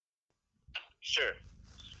Sure.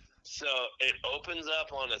 So it opens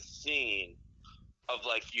up on a scene of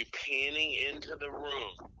like you panning into the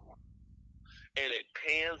room, and it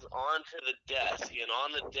pans onto the desk, and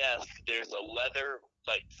on the desk there's a leather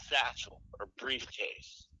like satchel or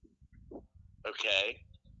briefcase. Okay,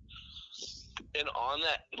 and on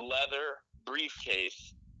that leather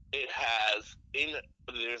briefcase, it has in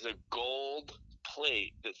there's a gold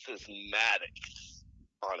plate that says Madgicks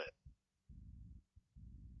on it.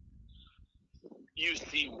 You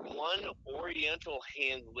see one Oriental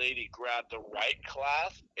hand lady grab the right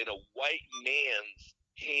clasp, and a white man's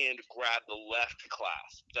hand grab the left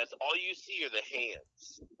clasp. That's all you see are the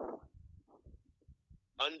hands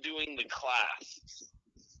undoing the clasps.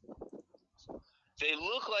 They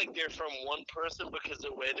look like they're from one person because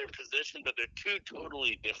of the way they're positioned, but they're two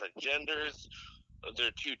totally different genders.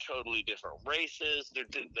 They're two totally different races. They're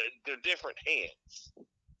different hands.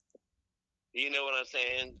 You know what I'm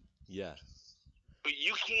saying? Yeah. But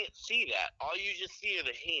you can't see that. All you just see are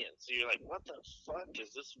the hands. So you're like, what the fuck?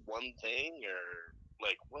 Is this one thing? Or,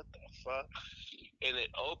 like, what the fuck? And it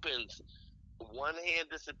opens. One hand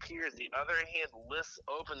disappears. The other hand lifts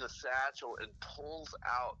open the satchel and pulls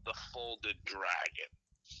out the folded dragon.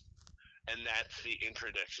 And that's the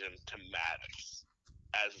introduction to Maddox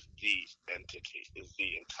as the entity, is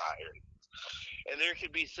the entirety. And there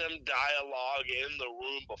could be some dialogue in the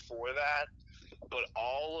room before that, but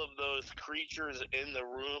all of those creatures in the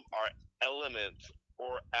room are elements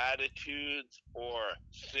or attitudes or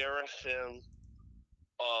seraphim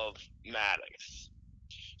of Maddox.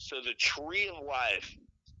 So the tree of life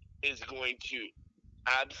is going to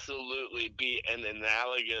absolutely be an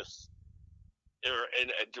analogous or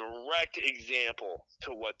a direct example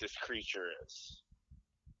to what this creature is.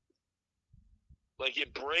 Like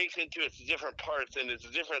it breaks into its different parts, and its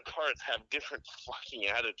different parts have different fucking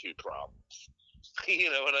attitude problems.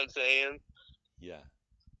 You know what I'm saying? Yeah.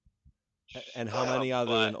 And how many are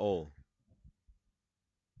there But in all?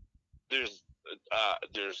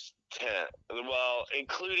 there's 10. Well,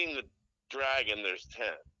 including the dragon, there's 10.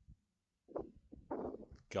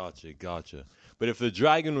 Gotcha, gotcha. But if the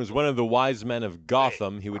dragon was one of the wise men of Wait,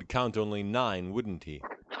 Gotham, he would count only 9, wouldn't he?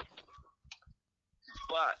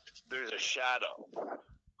 but there's a shadow,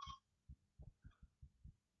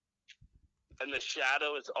 and the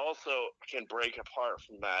shadow is also can break apart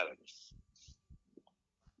from Maddox.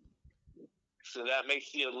 So that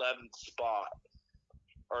makes the 11th spot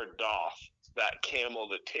or Doth, that camel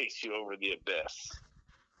that takes you over the abyss,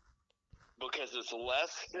 because it's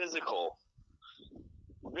less physical,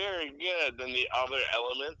 very good than the other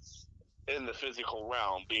elements in the physical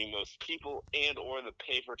realm, being those people and or the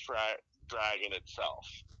paper dragon itself.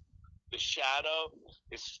 The shadow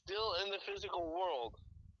is still in the physical world,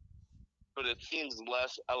 but it seems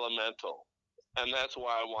less elemental, and that's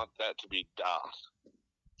why I want that to be Doth.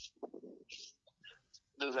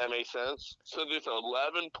 Does that make sense? So there's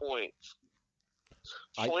 11 points.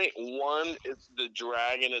 I Point one is the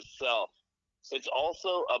dragon itself. It's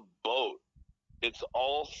also a boat. It's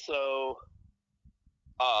also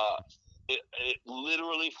uh, it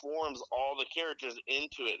literally forms all the characters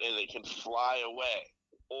into it, and they can fly away,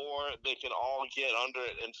 or they can all get under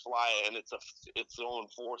it and fly, and it's its own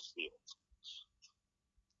force field.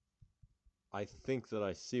 think that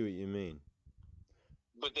I see what you mean.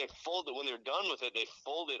 But they fold it when they're done with it. They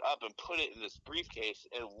fold it up and put it in this briefcase,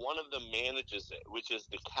 and one of them manages it, which is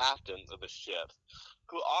the captain of the ship,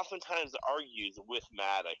 who oftentimes argues with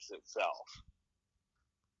Maddox itself.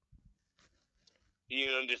 You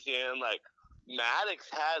understand? Like Maddox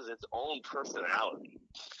has its own personality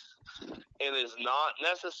and is not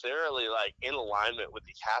necessarily like in alignment with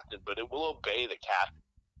the captain, but it will obey the captain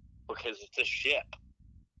because it's a ship.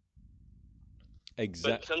 But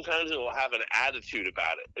Exact. sometimes it will have an attitude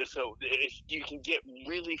about it. So you can get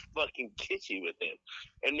really fucking kitschy with it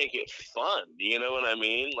and make it fun. You know what I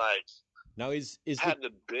mean? Like Now is the have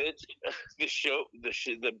the bitch,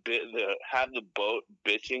 the have the boat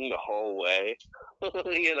bitching the whole way.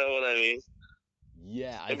 You know what I mean?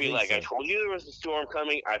 Yeah, I And be think like, I so. told you there was a storm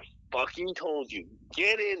coming. I fucking told you.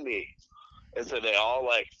 Get in me. And so they all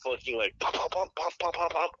like fucking like pop, pop, pop, pop, pop,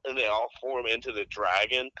 pop, pop, and they all form into the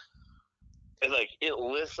dragon. And like it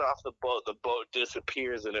lifts off the boat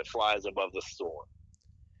disappears, and it flies above the storm.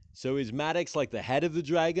 So is Maddox like the head of the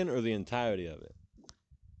dragon or the entirety of it?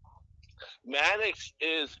 Maddox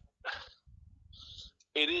is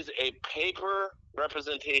a paper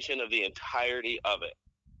representation of the entirety of it.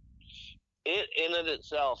 It in and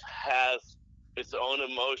itself has its own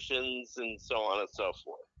emotions and so on and so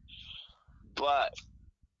forth. But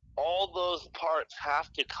all those parts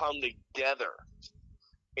have to come together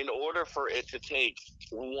in order for it to take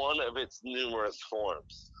one of its numerous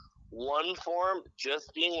forms. One form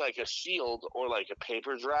just being like a shield or like a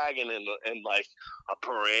paper dragon in like a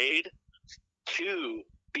parade. Two,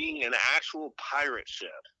 being an actual pirate ship.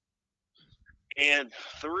 And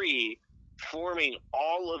three, forming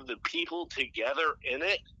all of the people together in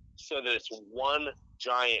it so that it's one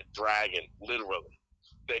giant dragon, literally,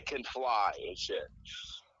 that can fly and shit.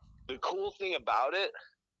 The cool thing about it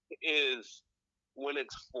is when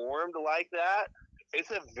it's formed like that,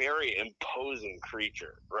 it's a very imposing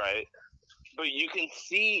creature, right? But you can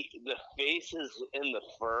see the faces in the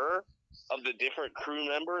fur of the different crew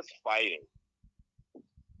members fighting.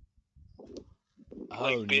 Like Oh,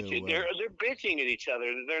 no bitching, way. they're bitching at each other.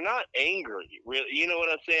 They're not angry, really. You know what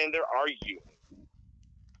I'm saying? They're arguing.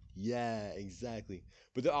 Yeah, exactly.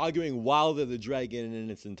 But they're arguing while they're the dragon in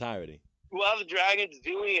its entirety. While the dragon's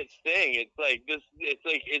doing its thing, it's like this. It's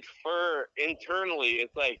like its fur internally.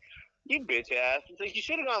 It's like you bitch ass. It's like you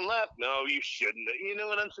should have gone left. No, you shouldn't. You know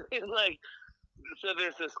what I'm saying? Like so,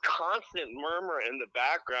 there's this constant murmur in the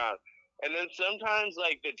background. And then sometimes,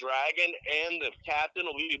 like, the dragon and the captain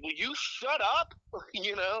will be, will you shut up?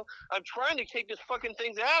 You know, I'm trying to kick this fucking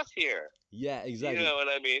thing's ass here. Yeah, You exactly. know what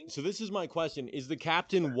I mean? So this is my question: is the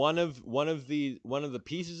captain one of the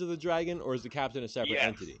pieces of the dragon, or is the captain a separate Yes.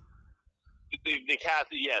 entity? The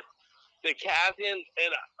captain, yes. The captain,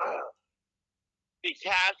 and the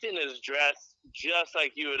captain is dressed just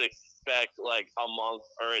like you would expect, like, a monk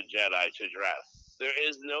or a Jedi to dress. There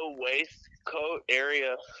is no waistcoat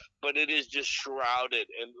area, but it is just shrouded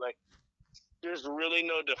in, like, there's really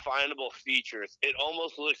no definable features. It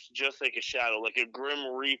almost looks just like a shadow, like a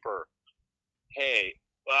Grim Reaper. Hey,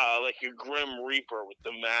 like a Grim Reaper with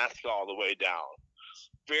the mask all the way down.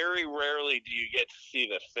 Very rarely do you get to see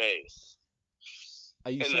the face.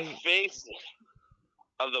 Are you And saying the face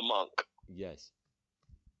of the monk, yes?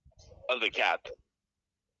 of the captain.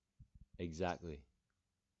 Exactly.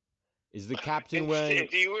 Is the captain wearing?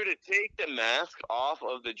 If you were to take the mask off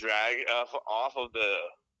of the off of the,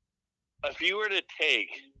 if you were to take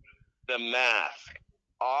the mask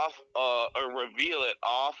off or reveal it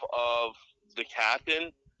off of the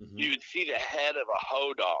captain, Mhm. you would see the head of a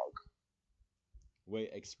hoe dog. Wait,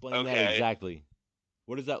 explain that Okay, exactly.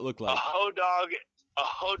 What does that look a like? hoe dog. A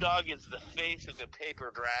hoe dog is the face of the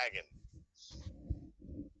paper dragon.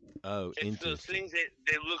 Oh, It's those interesting. things that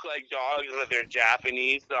they look like dogs, but they're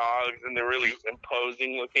Japanese dogs and they're really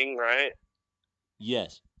imposing looking, right?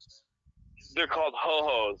 Yes. They're called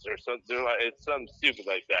ho-hos or something. Like, it's something stupid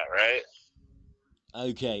like that, right?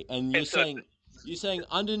 Okay, and And so you're saying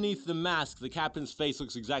underneath the mask, the captain's face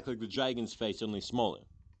looks exactly like the dragon's face, only smaller.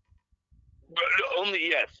 but only,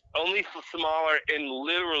 yes, only smaller, and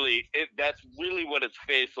literally, that's really what its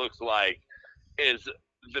face looks like. Is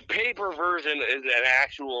the paper version is an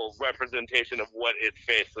actual representation of what its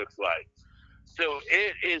face looks like. So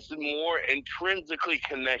it is more intrinsically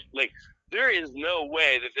connected. Like there is no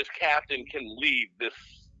way that this captain can leave this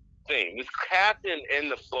thing. This captain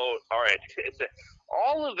and the boat are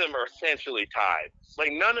all of them are essentially tied.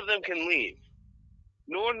 Like none of them can leave,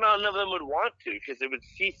 nor none of them would want to because it would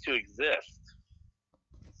cease to exist.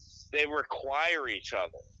 They require each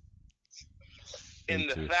other. And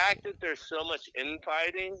the fact that there's so much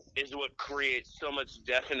infighting is what creates so much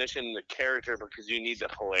definition in the character because you need the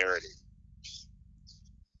polarity.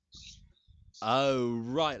 Oh,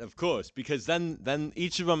 right, of course, because then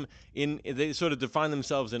each of them they sort of define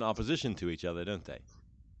themselves in opposition to each other, don't they?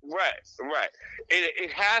 Right.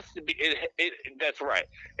 It has to be. That's right.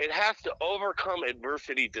 It has to overcome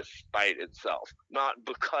adversity despite itself, not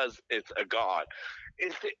because it's a god.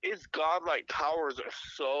 Its godlike powers are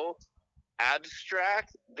so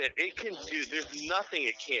abstract that it can do. There's nothing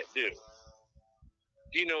it can't do.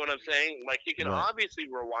 Do you know what I'm saying? Like it can Right. obviously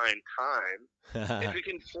rewind time. If it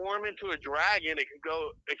can form into a dragon, it can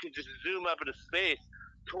go. It can just zoom up into space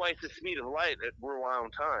twice the speed of light at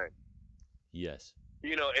rewound time. Yes.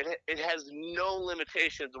 You know, it has no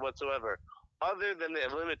limitations whatsoever, other than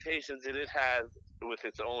the limitations that it has with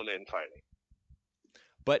its own infighting.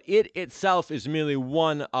 But it itself is merely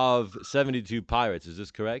one of 72 pirates. Is this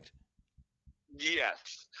correct?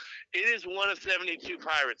 Yes, it is one of 72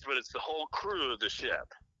 pirates, but it's the whole crew of the ship.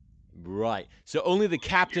 Right. So only the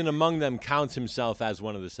captain among them counts himself as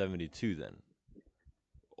one of the 72 then.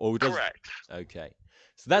 Or does Correct. Okay.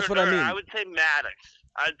 So that's what I mean. I would say Maddox.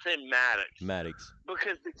 I'd say Maddox. Maddox.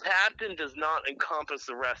 Because the captain does not encompass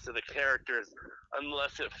the rest of the characters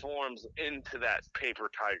unless it forms into that paper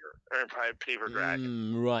tiger or paper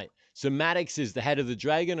dragon. Right. So Maddox is the head of the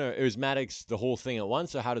dragon, or is Maddox the whole thing at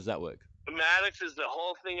once, or how does that work? Maddox is the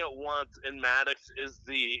whole thing at once, and Maddox is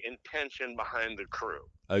the intention behind the crew.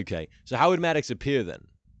 Okay. So how would Maddox appear then?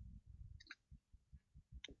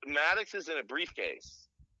 Maddox is in a briefcase,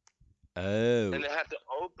 Oh. and they have to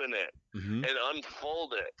open it Mm-hmm. and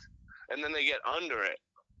unfold it, and then they get under it.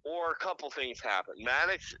 Or a couple things happen.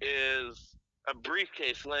 Maddox is a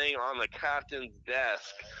briefcase laying on the captain's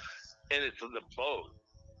desk, and it's the boat.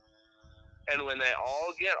 And when they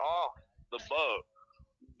all get off the boat,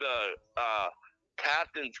 the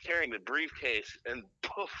captain's carrying the briefcase, and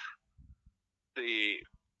poof, the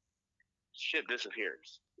ship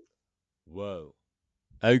disappears. Whoa.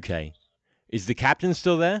 Okay. Is the captain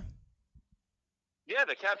still there? Yeah,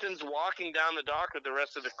 the captain's walking down the dock with the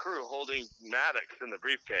rest of the crew holding Maddox in the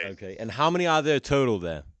briefcase. Okay. And how many are there total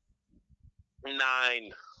there? 9.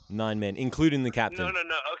 9 men, including the captain. No.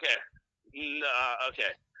 Okay. No,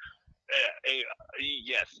 okay.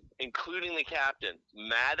 Yes, including the captain.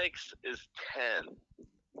 Maddox is 10.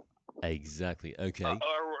 Exactly. Okay. Wait,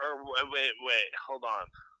 hold on.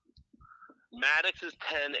 Maddox is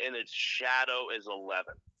 10 and its shadow is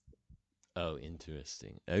 11. Oh,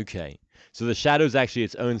 interesting. Okay. So the shadow's actually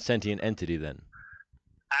its own sentient entity then.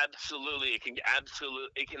 Absolutely. It can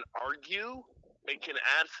argue. It can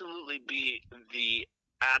absolutely be the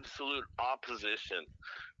absolute opposition,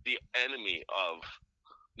 the enemy of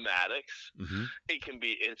Maddox. Mm-hmm. It can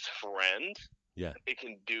be its friend. Yeah. It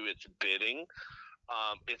can do its bidding.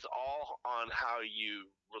 It's all on how you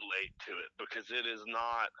relate to it, because that is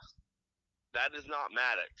not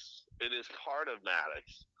Maddox. It is part of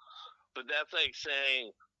Maddox. But that's like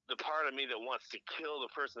saying the part of me that wants to kill the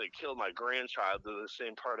person that killed my grandchild is the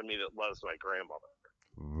same part of me that loves my grandmother.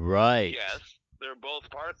 Right. Yes, they're both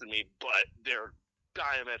parts of me, but they're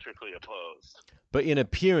diametrically opposed. But in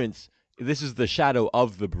appearance, this is the shadow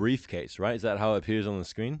of the briefcase, right? Is that how it appears on the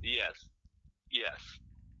screen? Yes.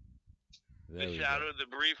 There The shadow of the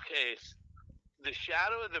briefcase. The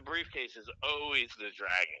shadow of the briefcase is always the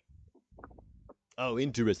dragon. Oh,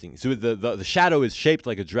 interesting. So the shadow is shaped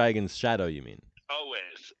like a dragon's shadow, you mean?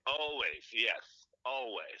 Always, yes,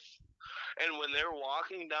 always. And when they're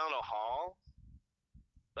walking down a hall,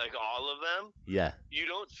 like all of them, yeah, you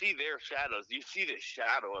don't see their shadows. You see the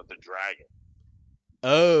shadow of the dragon.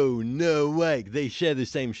 Oh, no way. They share the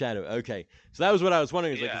same shadow. Okay. So that was what I was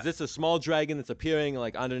wondering. Is this a small dragon that's appearing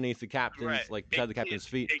like underneath the captain's, like beside the captain's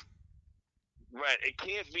feet? Right. It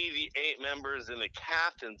can't be the 8 members in the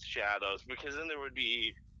captain's shadows, because then there would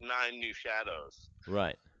be 9 new shadows.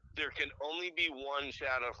 Right. There can only be one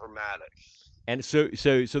shadow for Maddox. And so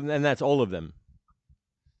then that's all of them.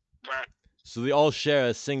 Right. So they all share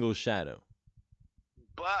a single shadow.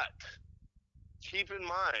 But keep in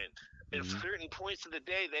mind, at certain points of the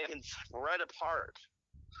day, they can spread apart,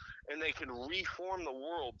 and they can reform the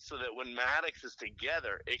world so that when Maddox is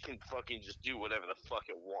together, it can fucking just do whatever the fuck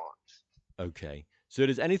it wants. Okay. So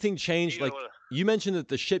does anything change? Like, you mentioned that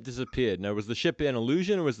the ship disappeared. Now, was the ship an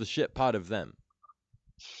illusion, or was the ship part of them?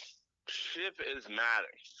 Ship is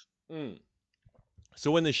Maddox.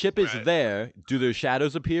 So when the ship is there, do their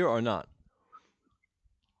shadows appear or not?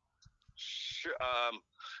 Sure.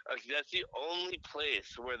 That's the only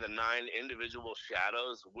place where the 9 individual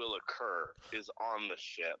shadows will occur, is on the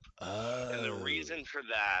ship. Oh. And the reason for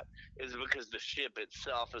that is because the ship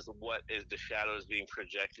itself is what is the shadows being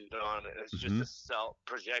projected on. It's just a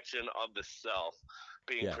projection of the self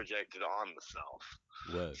being projected on the self.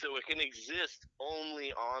 Whoa. So it can exist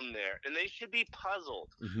only on there, and they should be puzzled.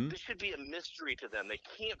 This should be a mystery to them. They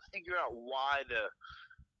can't figure out why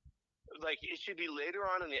it should be later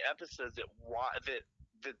on in the episodes that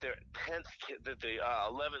the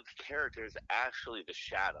 11th character is actually the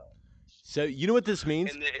shadow. So you know what this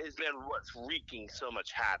means? And it has been what's wreaking so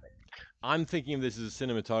much havoc. I'm thinking of this as a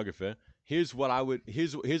cinematographer. Here's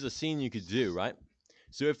a scene you could do, right?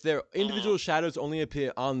 So if their individual shadows only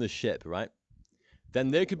appear on the ship, right?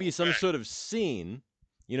 Then there could be some sort of scene.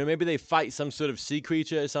 You know, maybe they fight some sort of sea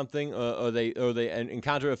creature or something, or they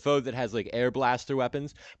encounter a foe that has like air blaster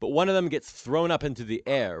weapons, but one of them gets thrown up into the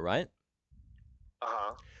air, right?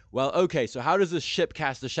 Well, okay, so how does the ship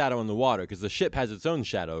cast a shadow on the water? Because the ship has its own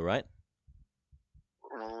shadow, right?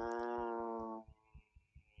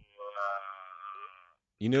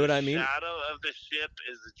 You know what I mean? The shadow of the ship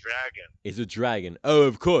is a dragon. Is a dragon. Oh,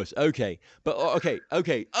 of course. Okay. But,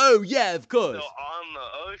 okay. Oh, yeah, of course. So on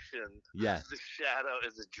the ocean, the shadow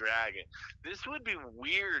is a dragon. This would be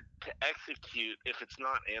weird to execute if it's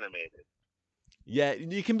not animated. Yeah,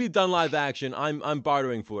 it can be done live action. I'm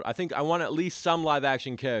bartering for it. I think I want at least some live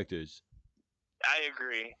action characters. I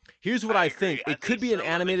agree. Here's what I think. It could be an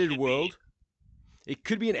animated world. It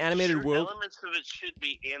could be an animated world. Elements of it should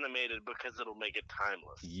be animated because it'll make it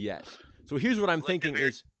timeless. Yes. So here's what I'm thinking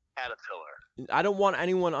is, Caterpillar. I don't want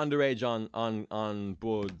anyone underage on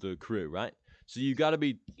board the crew, right? So you got to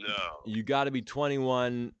be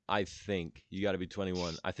 21. I think you got to be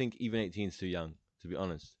 21. I think even 18 is too young, to be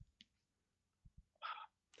honest.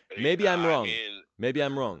 Maybe I'm wrong. Maybe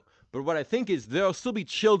I'm wrong. But what I think is there'll still be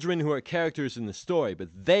children who are characters in the story, but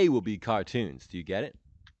they will be cartoons. Do you get it?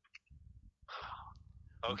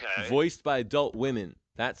 Okay. Voiced by adult women.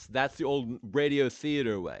 That's the old radio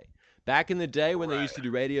theater way. Back in the day when they used to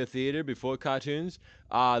do radio theater before cartoons,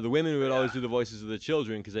 the women would always do the voices of the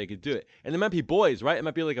children because they could do it. And it might be boys, right? It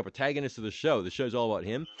might be like a protagonist of the show. The show's all about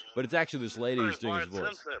him, but it's actually this lady who's doing his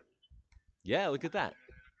voice. Yeah, look at that.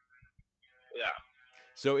 Yeah.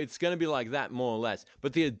 So it's going to be like that more or less.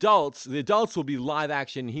 But the adults will be live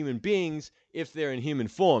action human beings if they're in human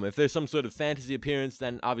form. If there's some sort of fantasy appearance,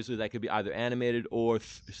 then obviously that could be either animated or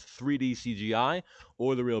 3D CGI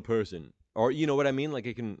or the real person. Or, you know what I mean? Like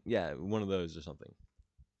it can, one of those or something.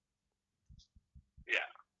 Yeah.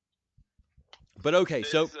 But okay,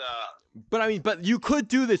 but you could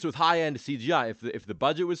do this with high-end CGI if the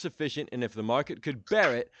budget was sufficient and if the market could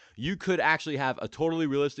bear it. You could actually have a totally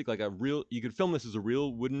realistic, you could film this as a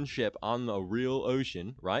real wooden ship on a real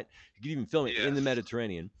ocean, right? You could even film it in the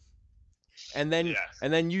Mediterranean. And then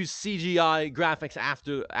use CGI graphics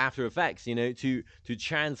after effects, to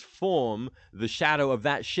transform the shadow of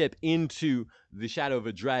that ship into the shadow of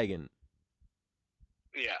a dragon.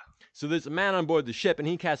 Yeah. So there's a man on board the ship, and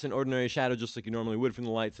he casts an ordinary shadow just like you normally would from the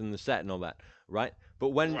lights and the set and all that, right? But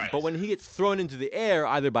when he gets thrown into the air,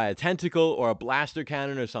 either by a tentacle or a blaster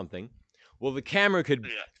cannon or something, well, the camera could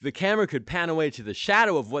pan away to the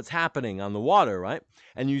shadow of what's happening on the water, right?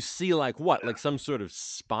 And you see like some sort of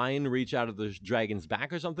spine reach out of the dragon's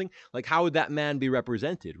back or something. Like how would that man be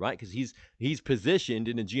represented, right? Because he's positioned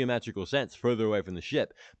in a geometrical sense further away from the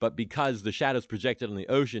ship, but because the shadow's projected on the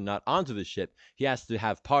ocean, not onto the ship, he has to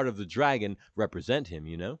have part of the dragon represent him.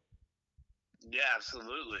 You know? Yeah,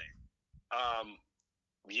 absolutely.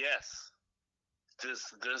 Yes.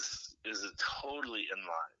 This is totally in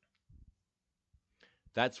line.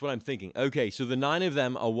 That's what I'm thinking. Okay, so the 9 of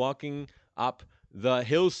them are walking up the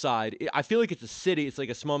hillside. I feel like it's a city. It's like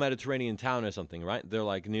a small Mediterranean town or something, right? They're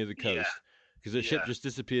like near the coast because the ship just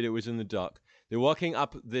disappeared. It was in the dock. They're walking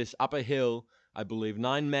up a hill, I believe.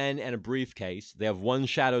 9 men and a briefcase. They have one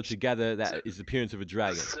shadow together that is the appearance of a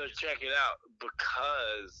dragon. So check it out.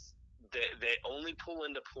 Because they only pull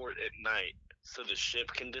into port at night so the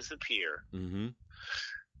ship can disappear. Mm-hmm.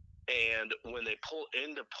 And when they pull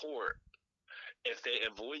into port, if they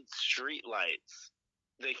avoid street lights,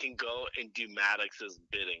 they can go and do Madgicks'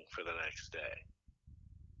 bidding for the next day.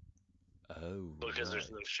 Oh. Because there's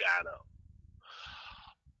no shadow.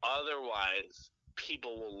 Otherwise,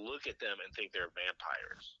 people will look at them and think they're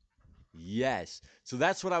vampires. Yes. So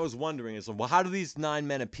that's what I was wondering is, well, how do these 9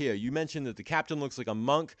 men appear? You mentioned that the captain looks like a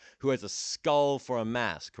monk who has a skull for a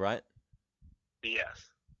mask, right? Yes.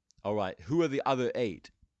 All right. Who are the other 8?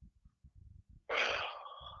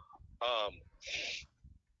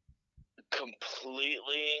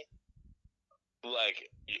 Completely like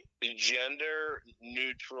gender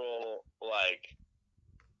neutral, like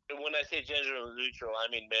when I say gender neutral, I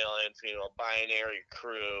mean male and female, binary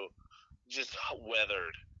crew, just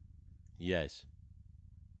weathered. Yes.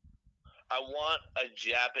 I want a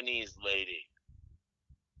Japanese lady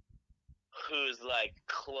who's like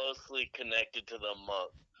closely connected to the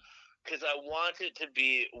monk, because I want it to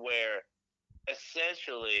be where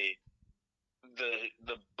essentially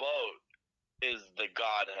the boat is the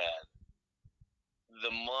godhead.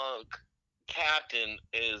 The monk captain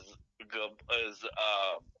is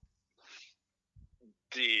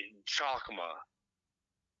the chakma,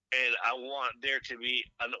 and I want there to be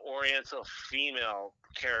an Oriental female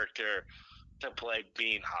character to play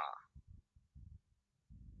Binha.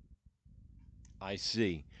 I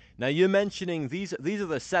see. Now you're mentioning these are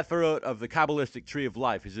the Sephiroth of the Kabbalistic Tree of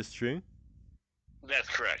Life. Is this true? That's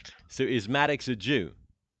correct. So is Madgicks a Jew?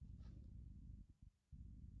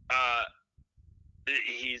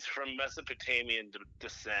 He's from Mesopotamian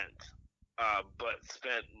descent, but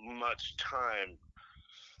spent much time.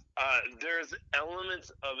 There's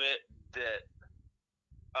elements of it that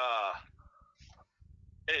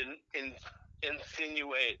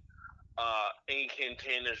insinuate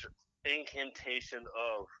incantation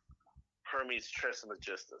of Hermes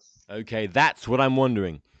Trismegistus. Okay, that's what I'm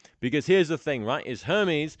wondering. Because here's the thing, right? Is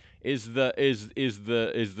Hermes is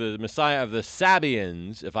the Messiah of the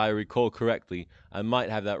Sabians, if I recall correctly. I might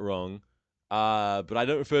have that wrong. but I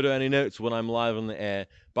don't refer to any notes when I'm live on the air.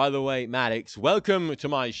 By the way, Madgicks, welcome to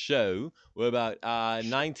my show. We're about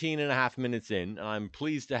 19 and a half minutes in, and I'm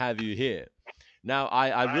pleased to have you here. Now,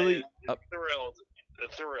 I really... thrilled.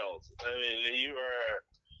 Thrilled. I mean, you are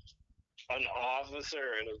an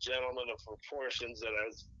officer and a gentleman of proportions that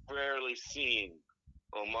I've rarely seen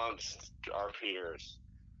amongst our peers.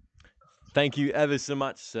 Thank you ever so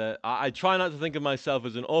much, sir. I try not to think of myself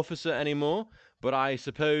as an officer anymore, but I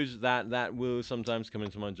suppose that will sometimes come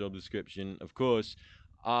into my job description. Of course,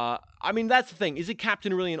 I mean, that's the thing. Is a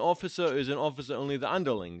captain really an officer, or is an officer only the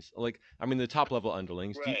underlings? Like, I mean, the top level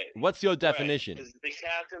underlings. Right. What's your definition? Right. Is the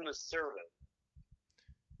captain the servant?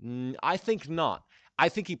 I think not. I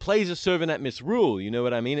think he plays a servant at misrule. You know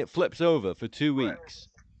what I mean? It flips over for 2 weeks.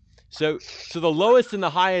 So the lowest and the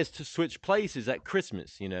highest to switch places at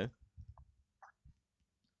Christmas. You know.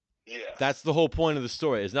 Yeah. That's the whole point of the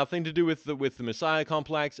story. It has nothing to do with the Messiah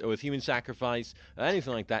complex or with human sacrifice or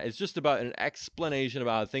anything like that. It's just about an explanation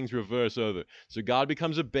about how things reverse over. So God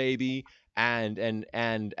becomes a baby, and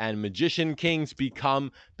magician kings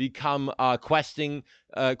become questing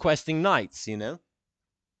knights. You know.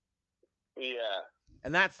 Yeah.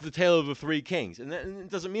 And that's the tale of the three kings. And it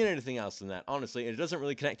doesn't mean anything else than that, honestly. It doesn't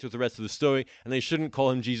really connect with the rest of the story. And they shouldn't call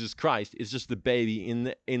him Jesus Christ. It's just the baby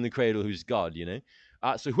in the cradle who's God, you know?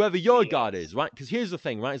 So whoever your God is, right? Because here's the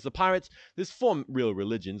thing, right? It's the pirates. There's 4 real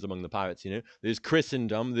religions among the pirates, you know? There's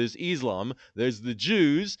Christendom, there's Islam, there's the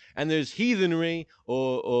Jews, and there's heathenry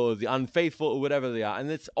or the unfaithful or whatever they are. And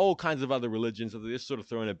it's all kinds of other religions that they just sort of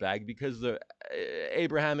throw in a bag because they're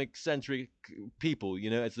Abrahamic-centric people, you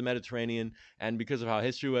know? It's the Mediterranean, and because of how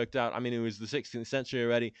history worked out, I mean, it was the 16th century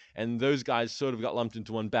already, and those guys sort of got lumped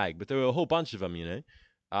into one bag. But there were a whole bunch of them, you know?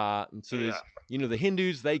 So there's, you know, the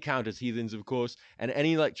Hindus, they count as heathens, of course, and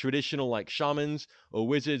any like traditional like shamans or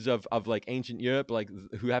wizards of like ancient Europe, like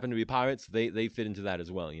who happen to be pirates, they fit into that as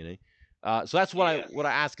well, you know. So that's what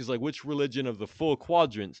I ask is like, which religion of the 4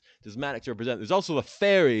 quadrants does Madgicks represent? There's also the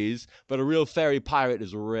fairies, but a real fairy pirate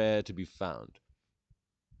is rare to be found.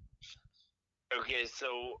 Okay,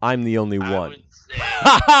 so I'm the only I one. would say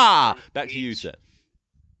Ha ha! Back to you, sir.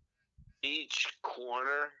 Each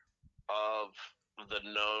corner of the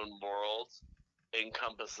known world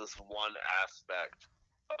encompasses one aspect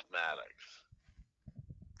of Madgicks.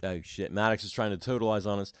 Oh shit! Madgicks is trying to totalize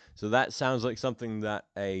on us. So that sounds like something that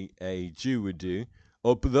a Jew would do.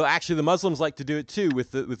 Or actually, the Muslims like to do it too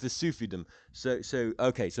with the Sufism. So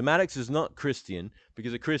okay. So Madgicks is not Christian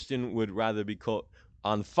because a Christian would rather be caught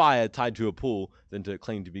on fire tied to a pole than to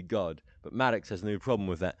claim to be God. But Madgicks has no problem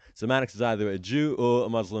with that. So Madgicks is either a Jew or a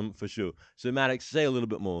Muslim for sure. So Madgicks, say a little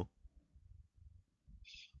bit more.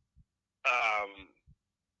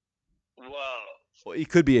 Well, he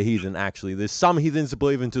could be a heathen, actually. There's some heathens that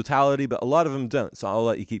believe in totality, but a lot of them don't, so I'll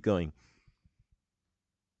let you keep going.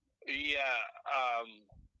 Yeah,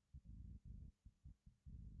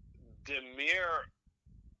 the mere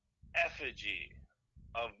effigy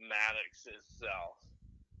of Madgicks itself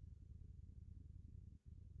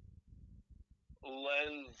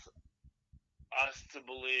lends us to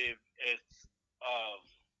believe it's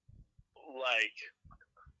like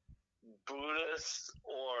Buddhist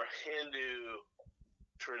or Hindu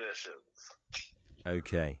traditions.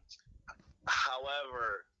 Okay.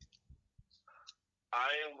 However, I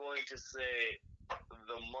am going to say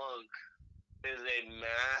the monk is a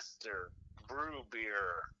master brew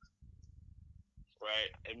beer,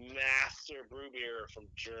 right? A master brew beer from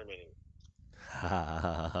Germany.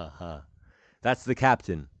 That's the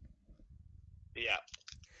captain. Yeah.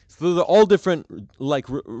 So they're all different, like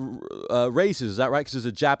races. Is that right? Because there's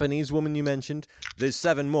a Japanese woman you mentioned. There's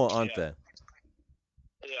 7 more, aren't there?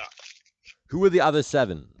 Yeah. Who are the other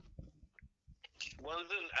 7?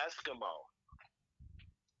 One's an Eskimo.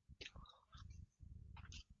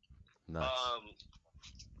 Nice.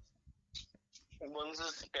 One's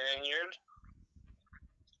a Spaniard.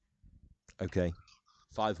 Okay.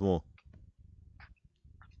 5 more.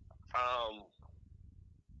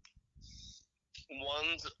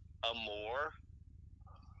 One's a Moor.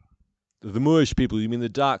 The Moorish people, you mean the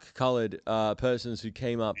dark-colored persons who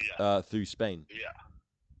came up through Spain? Yeah.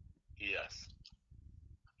 Yes.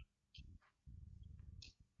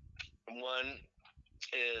 One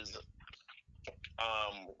is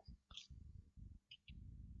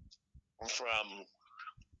from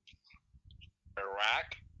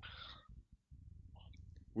Iraq.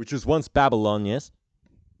 Which was once Babylon, yes?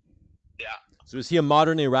 Yeah. So is he a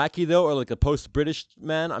modern Iraqi, though, or like a post-British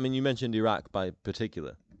man? I mean, you mentioned Iraq by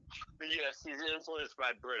particular. Yes, he's influenced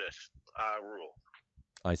by British rule.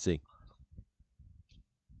 I see.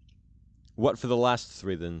 What for the last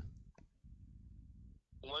 3, then?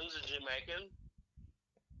 One's a Jamaican.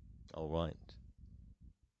 All right.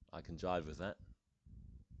 I can jive with that.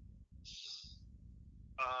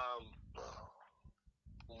 Um,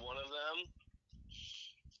 one of them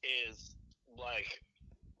is like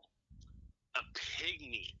a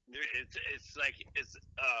pygmy. It's like it's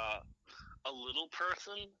a little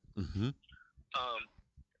person, Mm-hmm.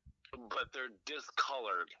 but they're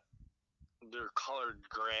discolored. They're colored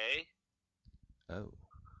gray. Oh.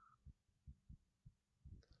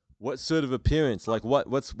 What sort of appearance? Like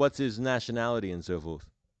what's his nationality and so forth?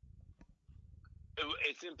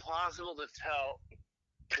 It's impossible to tell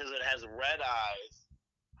because it has red eyes.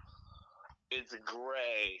 It's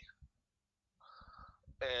gray,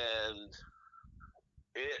 and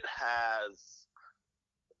it has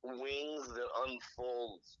wings that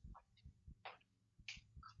unfold.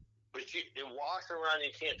 But it walks around.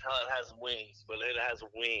 You can't tell it has wings, but it has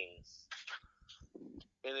wings,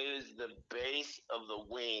 and it is the base of the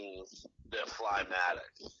wings that fly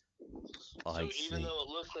Maddox. So I even see. though it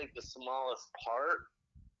looks like the smallest part,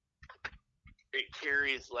 it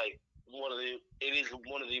carries like it is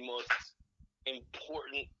one of the most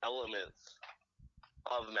important elements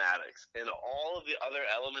of Maddox, and all of the other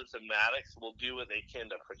elements of Maddox will do what they can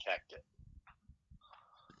to protect it,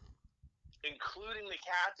 including the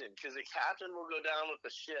captain, because the captain will go down with the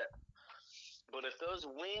ship. But if those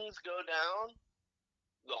wings go down,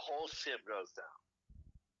 the whole ship goes down.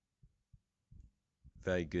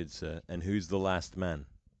 Very good, sir. And who's the last man?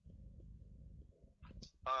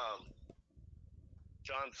 Um,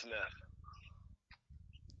 John Smith.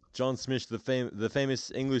 John Smith, the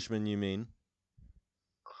famous Englishman, you mean?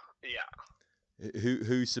 Yeah,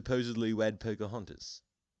 Who supposedly wed Pocahontas?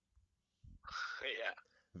 yeah.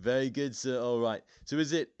 Very good, sir. All right. So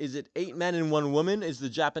is it 8 men and 1 woman? Is the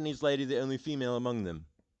Japanese lady the only female among them?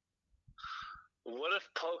 What if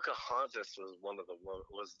Pocahontas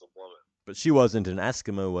was the woman? But she wasn't an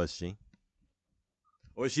Eskimo, was she?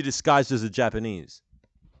 Or is she disguised as a Japanese?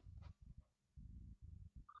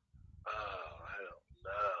 Oh, I don't know.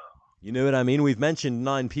 You know what I mean? We've mentioned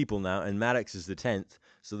 9 people now, and Maddox is the 10th,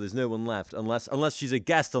 so there's no one left. Unless she's a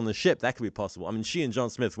guest on the ship, that could be possible. I mean, she and John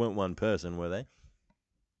Smith weren't one person, were they?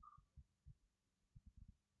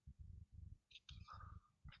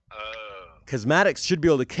 Oh, Because Maddox should be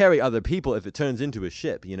able to carry other people if it turns into a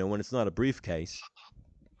ship, when it's not a briefcase.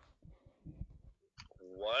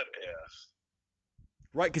 what if?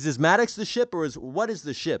 Right, because is Maddox the ship, or what is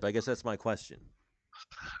the ship? I guess that's my question.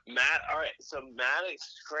 All right, so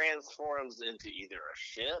Maddox transforms into either a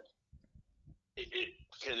ship. It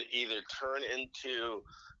can either turn into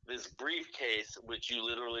this briefcase, which you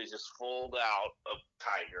literally just fold out a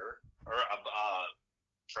tiger or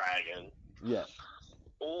a dragon, Yeah.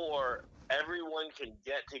 or everyone can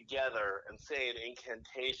get together and say an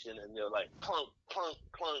incantation, and they're like plunk, plunk,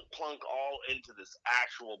 plunk, plunk, all into this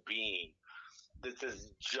actual being. That's this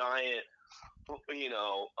giant, you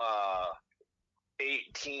know,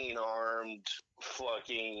 18 armed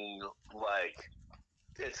fucking, like,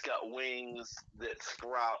 it's got wings that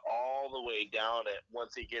sprout all the way down it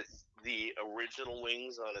once it gets the original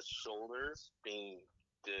wings on its shoulders being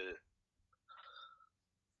the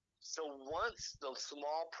so once the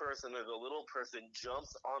small person or the little person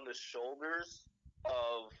jumps on the shoulders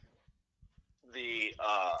of the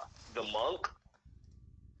monk,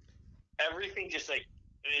 everything just like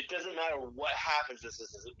it doesn't matter what happens. This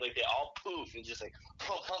is like they all poof and just like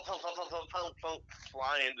pump, pump, pump, pump, pump, pump, pump, pump,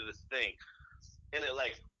 fly into this thing. And it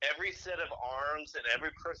like every set of arms and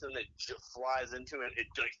every person that flies into it, it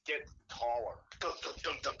just gets taller,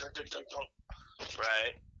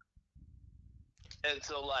 right? And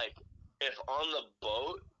so like if on the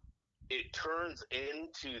boat it turns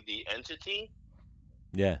into the entity,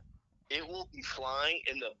 Yeah. it will be flying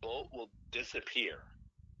and the boat will disappear,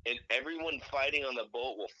 and everyone fighting on the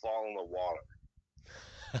boat will fall in the water.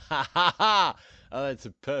 Oh, that's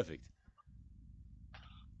perfect.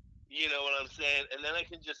 You know what I'm saying? And then I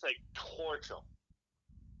can just like torch them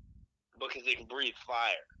because they can breathe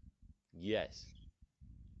fire. Yes.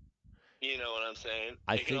 You know what I'm saying?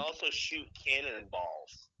 I They can think. also shoot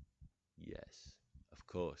cannonballs. Yes. Of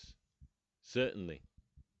course. Certainly.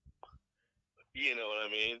 You know what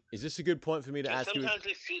I mean? Is this a good point for me to Because ask you? sometimes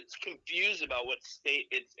it's confused about what state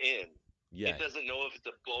it's in. Yeah. It doesn't know if it's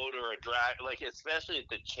a boat or a drag. Like, especially at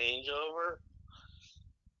the changeover,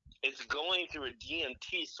 it's going through a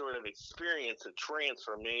DMT sort of experience of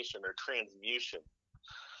transformation or transmutation.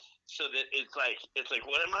 so that it's like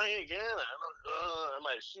what am I again? Am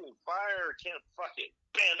I shooting fire? Can't fuck it.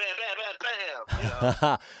 Bam, bam, bam, bam, bam. You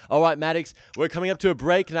know. All right, Maddox, we're coming up to a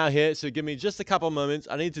break now here, so give me just a couple moments.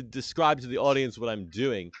 I need to describe to the audience what I'm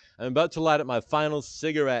doing. I'm about to light up my final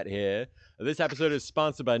cigarette here. This episode is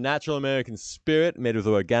sponsored by Natural American Spirit, made with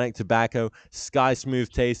organic tobacco, sky smooth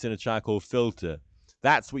taste, and a charcoal filter.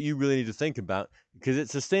 That's what you really need to think about, because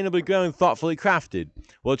it's sustainably grown, thoughtfully crafted.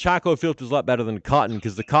 Well, charcoal filter is a lot better than cotton,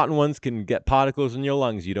 because the cotton ones can get particles in your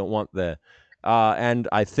lungs you don't want there. And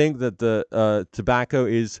I think that the tobacco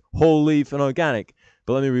is whole leaf and organic.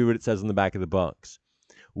 But let me read what it says on the back of the box.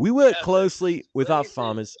 We work closely with our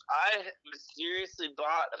farmers. I mysteriously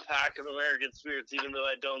bought a pack of American Spirits, even though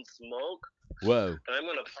I don't smoke. Whoa! And I'm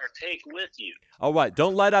going to partake with you. All right,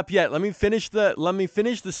 don't light up yet. Let me finish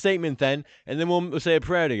the statement then, and then we'll say a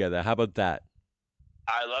prayer together. How about that?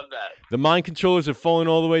 I love that. The mind controllers are falling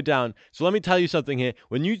all the way down. So let me tell you something here.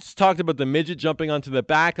 When you talked about the midget jumping onto the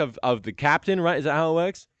back of the captain, right? Is that how it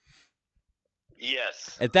works?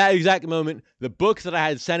 Yes. At that exact moment, the book that I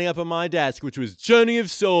had standing up on my desk, which was Journey of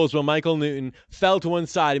Souls by Michael Newton, fell to one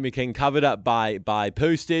side and became covered up by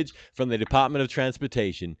postage from the Department of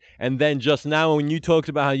Transportation. And then just now, when you talked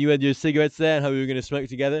about how you had your cigarettes there and how we were going to smoke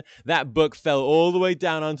together, that book fell all the way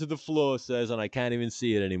down onto the floor, sirs, and I can't even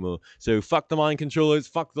see it anymore. So fuck the mind controllers,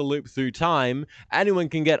 fuck the loop through time. Anyone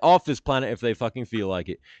can get off this planet if they fucking feel like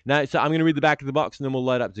it. Now, so I'm going to read the back of the box and then we'll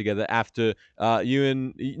light up together after you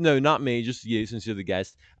and, no, not me, just you, since you're the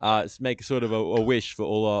guest, make sort of a wish for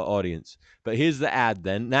all our audience. But here's the ad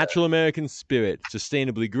then. Natural American Spirit,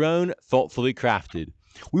 sustainably grown, thoughtfully crafted.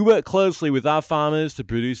 We work closely with our farmers to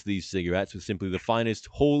produce these cigarettes with simply the finest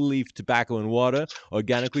whole leaf tobacco and water,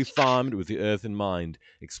 organically farmed with the earth in mind.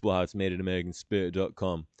 Explore how it's made at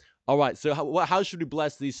AmericanSpirit.com. All right, so how should we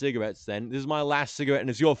bless these cigarettes then? This is my last cigarette, and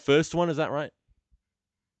it's your first one, is that right?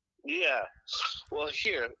 Yeah. Well,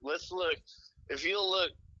 here, let's look. If you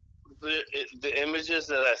look, the images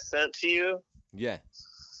that I sent to you. Yeah.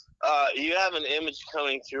 You have an image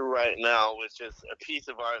coming through right now, which is a piece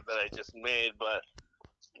of art that I just made, but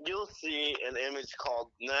you'll see an image called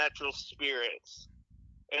Natural Spirits,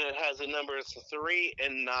 and it has the numbers 3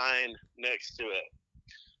 and 9 next to it.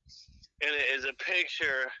 And it is a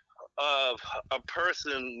picture of a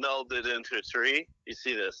person melded into a tree. You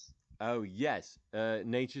see this? Oh, yes.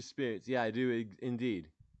 Nature Spirits. Yeah, I do indeed.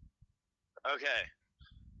 Okay.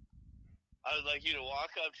 I would like you to walk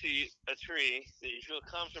up to a tree that you feel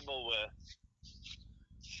comfortable with.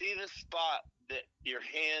 See the spot that your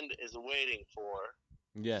hand is waiting for.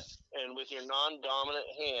 Yeah. And with your non-dominant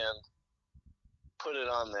hand, put it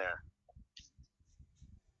on there.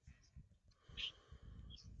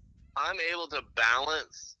 I'm able to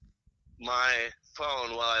balance my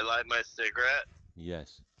phone while I light my cigarette.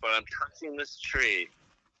 Yes. But I'm touching this tree.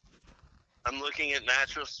 I'm looking at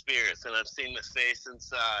natural spirits, and I'm seeing the face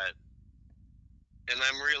inside. And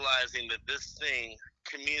I'm realizing that this thing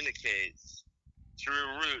communicates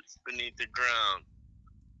through roots beneath the ground.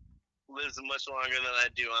 Lives much longer than I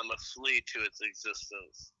do. I'm a flea to its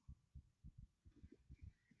existence.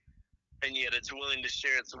 And yet it's willing to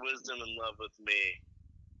share its wisdom and love with me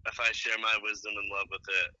if I share my wisdom and love with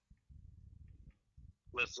it.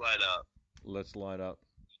 Let's light up. Let's light up.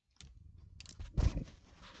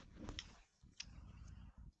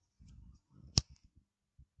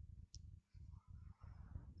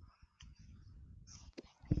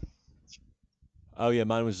 Oh, yeah,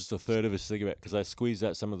 mine was just a third of a cigarette because I squeezed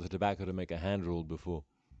out some of the tobacco to make a hand roll before.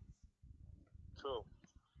 Cool.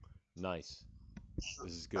 Nice.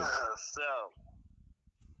 This is good. So,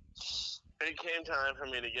 it came time for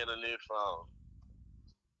me to get a new phone.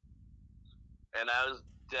 And I was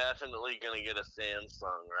definitely going to get a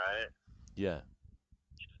Samsung, right? Yeah.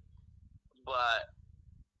 But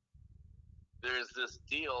there's this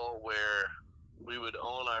deal where we would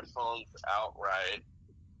own our phones outright.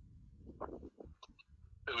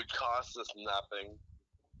 It would cost us nothing.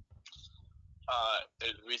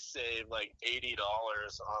 We save like $80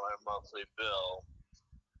 on our monthly bill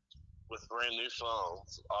with brand new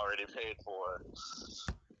phones already paid for.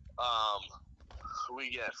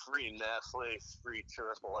 We get free Netflix, free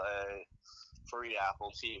AAA, free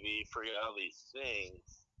Apple TV, free all these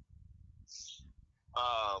things.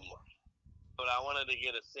 But I wanted to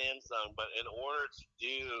get a Samsung, but in order to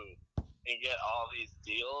do and get all these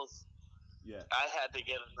deals, yeah, I had to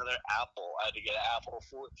get another Apple. I had to get an Apple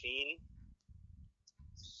 14.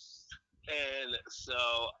 And so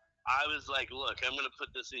I was like, look, I'm going to put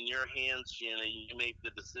this in your hands, Shanna. You make the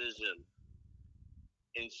decision.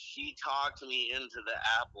 And she talked me into the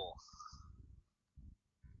Apple.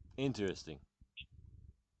 Interesting.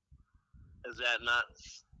 Is that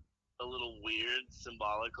nuts? a little weird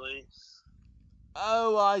symbolically.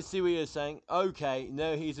 Oh, I see what you're saying. Okay,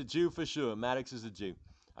 no, he's a Jew for sure. Maddox is a Jew.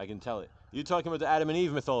 I can tell it. You're talking about the Adam and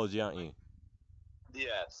Eve mythology, aren't you?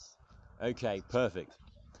 Yes. Okay, perfect.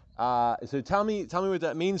 So tell me what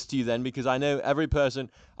that means to you then, because I know every person.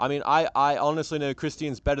 I mean, I honestly know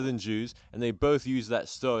Christians better than Jews, and they both use that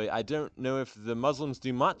story. I don't know if the Muslims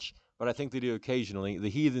do much, but I think they do occasionally. The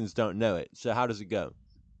heathens don't know it. So how does it go?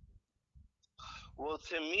 Well,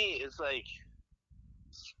 to me, it's like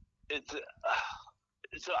it's.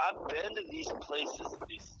 So I've been to these places that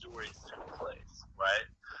these stories took place, right?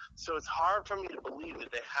 So it's hard for me to believe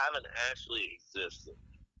that they haven't actually existed,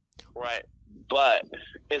 right? But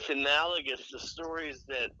it's analogous to stories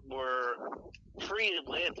that were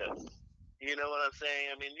pre-Atlantis. You know what I'm saying?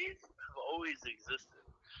 I mean, these have always existed.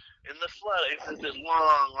 And the flood existed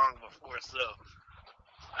long, long before. So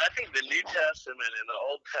I think the New Testament and the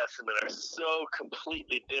Old Testament are so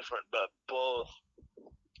completely different, but both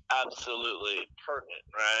absolutely pertinent,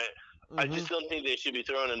 right? I Mm-hmm. just don't think they should be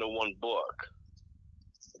thrown into one book.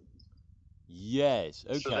 Yes.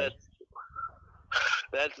 So Okay.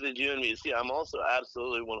 that's the Jew in me. See, I'm also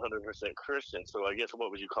absolutely 100% Christian. So I guess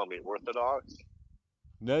what would you call me, Orthodox?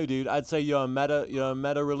 No, dude. I'd say you're a meta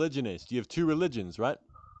religionist. You have two religions, right?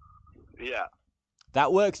 Yeah.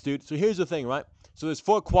 That works, dude. So here's the thing, right? So there's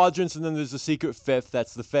four quadrants, and then there's the secret fifth.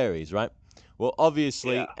 That's the fairies, right? Well, Yeah.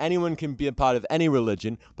 obviously, anyone can be a part of any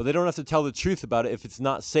religion, but they don't have to tell the truth about it if it's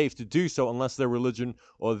not safe to do so, unless their religion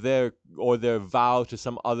or their vow to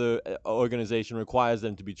some other organization requires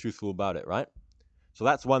them to be truthful about it, right? So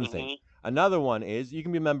that's one thing. Mm-hmm. Another one is you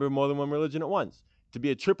can be a member of more than one religion at once. To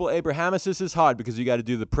be a triple Abrahamicist is hard because you got to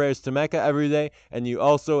do the prayers to Mecca every day, and you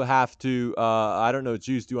also have to. I don't know what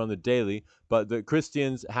Jews do on the daily, but the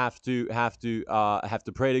Christians have to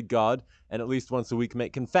pray to God and at least once a week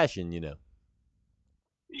make confession.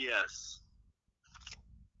 Yes.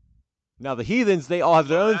 Now the heathens, they all have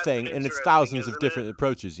their Well, own that's thing, and it's interesting, thousands of isn't it? different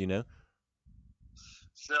approaches.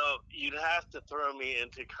 So you'd have to throw me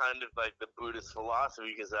into kind of like the Buddhist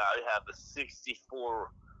philosophy because I have the 64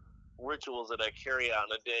 rituals that I carry out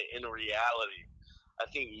in a day. In reality, I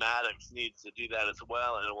think Maddox needs to do that as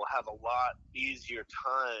well, and it will have a lot easier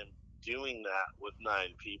time doing that with 9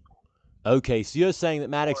 people. Okay, so you're saying that Or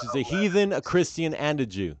Maddox is a 11. heathen, a Christian, and a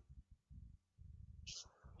Jew.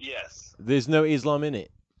 Yes. There's no Islam in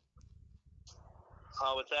it.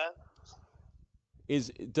 How with that?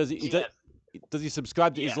 Is does he does, Yes. does he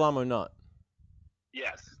subscribe to Yes. Islam or not?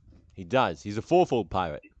 Yes. He does. He's a fourfold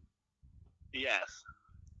pirate. Yes.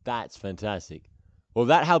 That's fantastic. Well,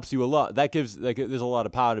 that helps you a lot. That gives there's a lot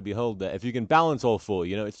of power to behold there. If you can balance all four,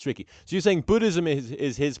 it's tricky. So you're saying Buddhism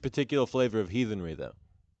is his particular flavor of heathenry, though?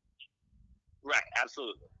 Right.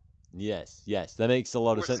 Absolutely. Yes, yes, that makes a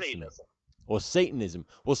lot of Or sense to me. Satanism. Or Satanism.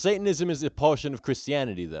 Well, Satanism is a portion of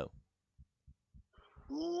Christianity, though.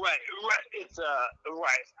 Right. Right. It's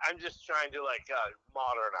right. I'm just trying to like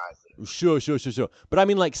modernize it. Sure. But I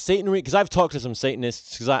mean, like Satanry, because I've talked to some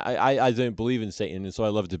Satanists, because I don't believe in Satan, and so I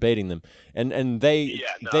love debating them. And they Yeah.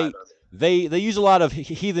 No, I they don't. they use a lot of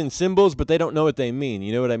heathen symbols, but they don't know what they mean.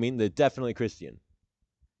 You know what I mean? They're definitely Christian.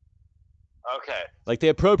 Okay. Like they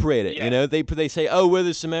appropriate it. Yeah. They say, oh, we're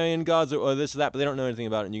the Sumerian gods or this or that, but they don't know anything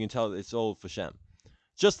about it, and you can tell it's all for sham.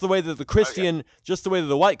 Just the way that Okay.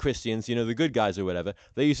 the white Christians, the good guys or whatever,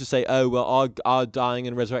 they used to say, oh, well, our dying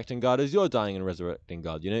and resurrecting God is your dying and resurrecting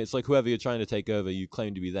God. It's like whoever you're trying to take over, you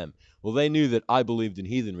claim to be them. Well, they knew that I believed in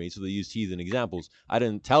heathenry, so they used heathen examples. I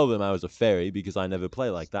didn't tell them I was a fairy because I never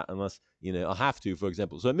play like that unless, I have to, for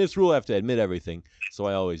example. So at Misrule, I have to admit everything, so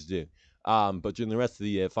I always do. But during the rest of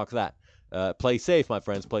the year, fuck that. Play safe, my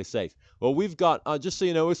friends, play safe. Well, we've got, just so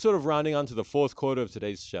you know, we're sort of rounding on to the fourth quarter of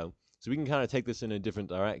today's show. So we can kind of take this in a different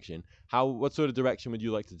direction. What sort of direction would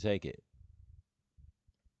you like to take it?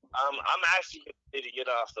 I'm actually ready to get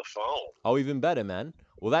off the phone. Oh, even better, man.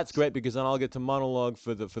 Well, that's great because then I'll get to monologue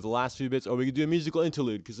for the last few bits, or we could do a musical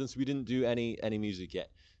interlude because since we didn't do any music yet,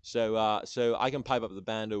 so I can pipe up the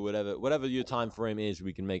band or whatever your time frame is,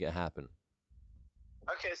 we can make it happen.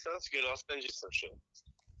 Okay, sounds good. I'll send you some shit.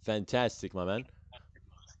 Fantastic, my man.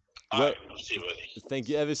 All Well, right, we'll see you later. thank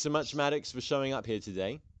you ever so much, Maddox, for showing up here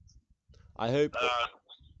today. I hope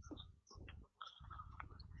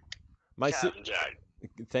my Captain Jack,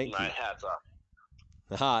 thank my you. hat's off.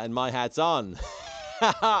 Haha, and my hat's on.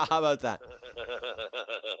 How about that? All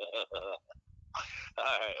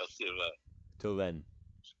right, I'll see you later. Till then.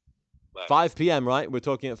 Bye. 5 p.m., right? We're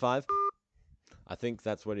talking at 5? I think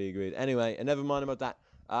that's what he agreed. Anyway, and never mind about that.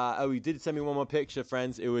 He did send me one more picture,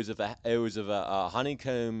 friends. It was of a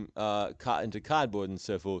honeycomb cut into cardboard and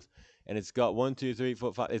so forth. And it's got 1, 2, 3,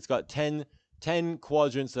 4, 5. It's got 10 10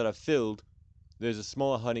 quadrants that are filled. There's a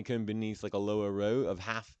smaller honeycomb beneath, like a lower row of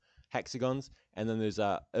half hexagons, and then there's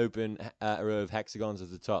a open row of hexagons at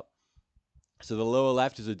the top. So the lower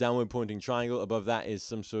left is a downward pointing triangle. Above that is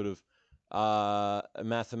some sort of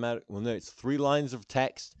mathematical. Well, no, it's 3 lines of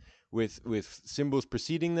text with symbols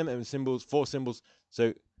preceding them and 4 symbols.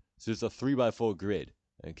 So it's a 3x4 grid.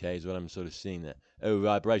 Okay, is what I'm sort of seeing there. Oh,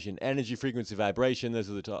 vibration, energy, frequency, vibration. Those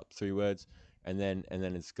are the top 3 words, and then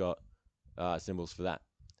it's got symbols for that.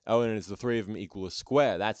 Oh, and it's the 3 of them equal a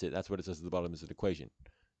square. That's it. That's what it says at the bottom is an equation.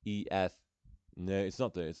 EF. No, it's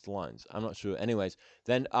not there. It's the lines. I'm not sure. Anyways,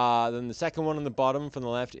 then the second one on the bottom from the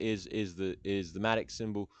left is the Madgicks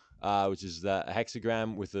symbol, which is the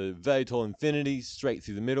hexagram with a very tall infinity straight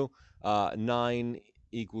through the middle. 9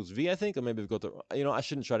 equals V, I think, or maybe I've got the. I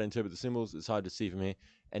shouldn't try to interpret the symbols. It's hard to see from here.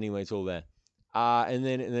 Anyway, it's all there. And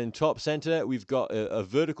then top center, we've got a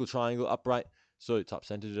vertical triangle upright. So top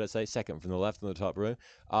center, did I say? Second from the left on the top row.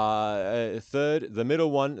 Third, the middle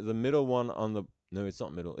one on the. No, it's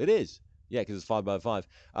not middle. It is. Yeah, because it's 5x5.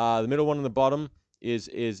 The middle one on the bottom is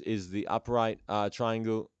the upright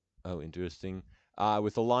triangle. Oh, interesting.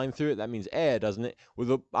 With a line through it, that means air, doesn't it?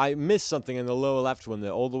 I missed something in the lower left one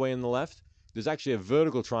there, all the way in the left. There's actually a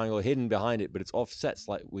vertical triangle hidden behind it, but it's offset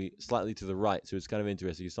slightly to the right, so it's kind of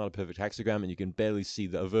interesting. It's not a perfect hexagram, and you can barely see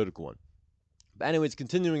a vertical one. But anyways,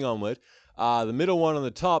 continuing onward, the middle one on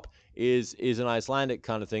the top is an Icelandic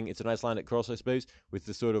kind of thing. It's an Icelandic cross, I suppose, with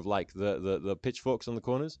the sort of like the pitchforks on the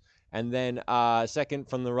corners. And then second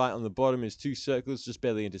from the right on the bottom is 2 circles just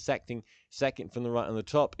barely intersecting. Second from the right on the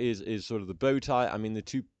top is sort of the bow tie. I mean the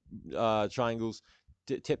 2 triangles,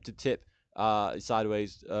 tip to tip,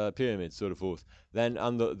 sideways pyramid, sort of forth. Then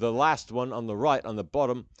on the last one on the right on the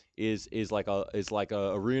bottom is like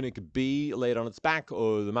a runic bee laid on its back,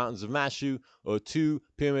 or the mountains of Mashu, or 2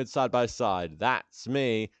 pyramids side by side. That's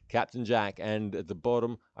me, Captain Jack. And at the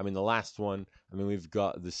bottom, I mean the last one, I mean we've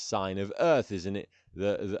got the sign of Earth, isn't it?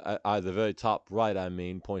 The very top right, I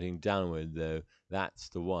mean, pointing downward though. That's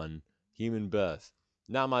the one. Human birth.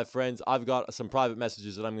 Now, my friends, I've got some private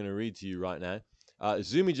messages that I'm going to read to you right now.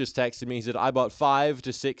 Zumi just texted me. He said, I bought 5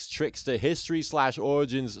 to 6 Trickster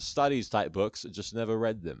history/origins studies type books, just never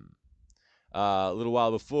read them. A little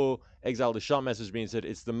while before, Exile Deschamps messaged me and said,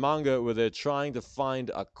 it's the manga where they're trying to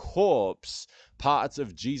find a corpse, parts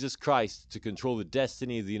of Jesus Christ, to control the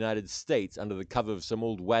destiny of the United States under the cover of some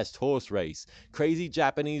old West horse race. Crazy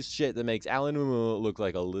Japanese shit that makes Alan Moore look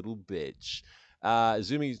like a little bitch.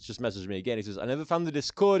 Zumi just messaged me again. He says, I never found the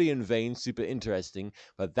Discordian vein super interesting,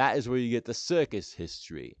 but that is where you get the circus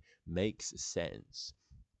history. Makes sense.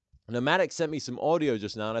 Nomadic sent me some audio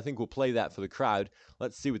just now, and I think we'll play that for the crowd.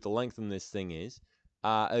 Let's see what the length on this thing is.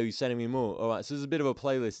 Oh, he's sending me more. All right, so there's a bit of a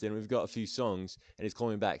playlist in. We've got a few songs, and he's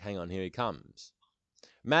calling me back. Hang on, here he comes.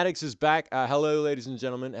 Madgicks is back. Hello, ladies and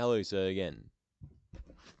gentlemen. Hello, sir, again.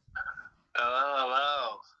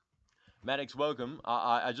 Hello. Madgicks, welcome.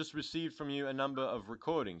 I just received from you a number of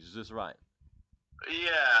recordings. Is this right?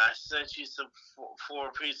 Yeah, I sent you some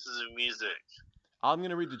 4 pieces of music. I'm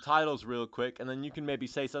going to read the titles real quick, and then you can maybe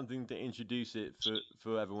say something to introduce it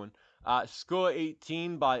for everyone. Score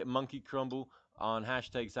 18 by Monkey Crumble on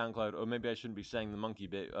hashtag SoundCloud, or maybe I shouldn't be saying the monkey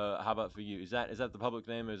bit. How about for you? Is that the public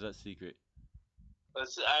name, or is that secret?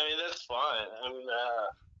 That's fine.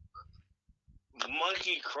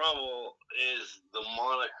 Monkey Crumble is the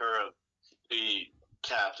moniker of the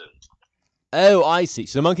captain. Oh, I see.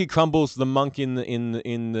 So Monkey Crumble's the monk in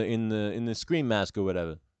the scream mask or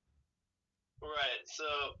whatever. Right. So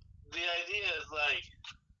the idea is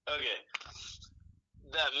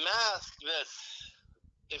that mask.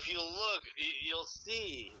 If you look, you'll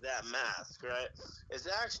see that mask, right? It's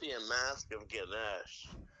actually a mask of Ganesh,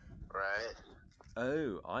 right?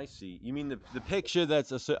 Oh, I see. You mean the picture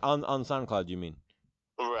that's on SoundCloud? You mean?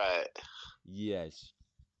 Right. Yes.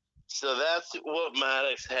 So that's what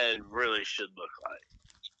Maddox's head really should look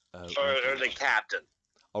like, or the captain.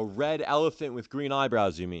 A red elephant with green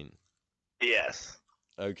eyebrows. You mean? Yes.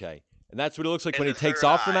 Okay, and that's what it looks like when he takes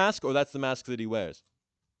off the mask, or that's the mask that he wears?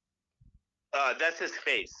 That's his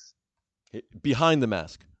face. Behind the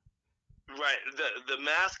mask. Right. The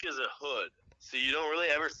mask is a hood, so you don't really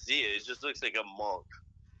ever see it. It just looks like a monk.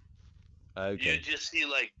 Okay. You just see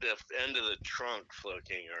like the end of the trunk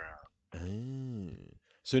floating around.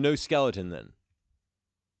 So no skeleton then?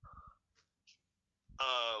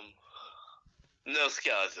 No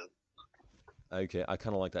skeleton. Okay, I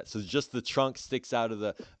kind of like that. So just the trunk sticks out of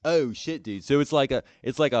the. Oh shit, dude! So it's like a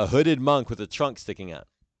hooded monk with a trunk sticking out.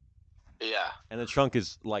 Yeah. And the trunk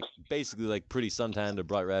is basically pretty suntanned or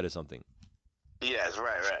bright red or something. Yes,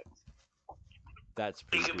 right. That's It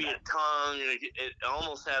pretty could cool. be a tongue. It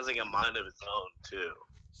almost has like a mind of its own too.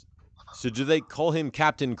 So do they call him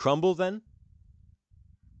Captain Crumble then?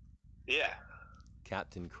 Yeah.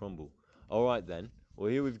 Captain Crumble. All right then.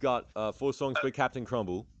 Well, here we've got 4 songs by Captain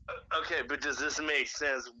Crumble. Okay, but does this make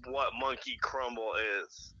sense? What Monkey Crumble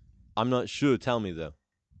is? I'm not sure. Tell me though.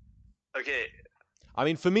 Okay. I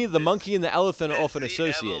mean, for me, the monkey and the elephant are often it's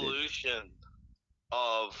associated. The evolution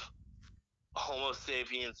of Homo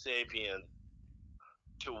sapien sapien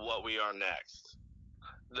to what we are next.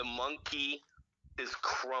 The monkey is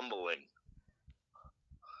crumbling,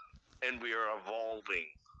 and we are evolving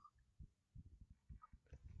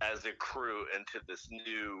as a crew into this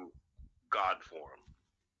new God form.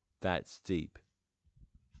 That's deep.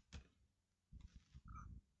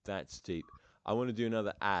 That's deep. I want to do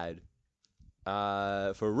another ad.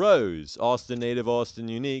 For Rose, Austin native, Austin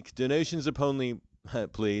unique. Donations only,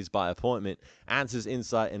 please, by appointment. Answers,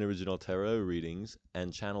 insight, and original tarot readings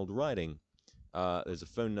and channeled writing. There's a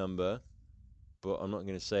phone number, but I'm not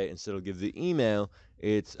going to say it. Instead, I'll give the email.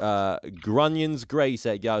 It's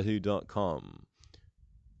grunionsgrace@yahoo.com.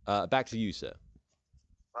 Back to you, sir.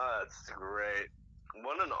 That's great.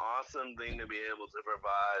 What an awesome thing to be able to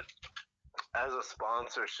provide as a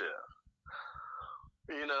sponsorship.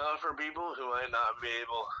 You know, for people who might not be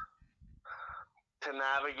able to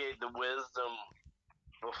navigate the wisdom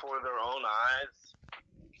before their own eyes,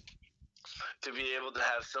 to be able to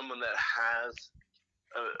have someone that has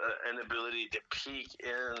an ability to peek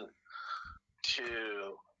in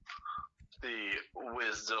to the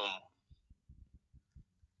wisdom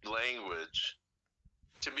language,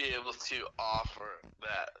 to be able to offer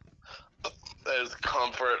that as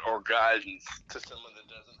comfort or guidance to someone that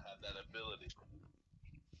doesn't have that ability.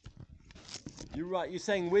 You're right. You're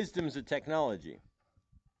saying wisdom's a technology.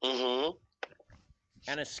 Mm-hmm.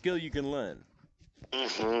 And a skill you can learn.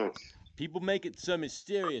 Mm-hmm. People make it so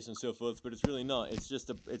mysterious and so forth, but it's really not. It's just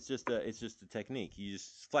a technique. You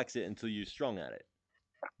just flex it until you're strong at it.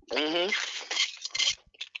 Mm-hmm.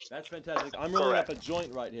 That's fantastic. I'm rolling up a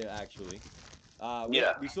joint right here, actually.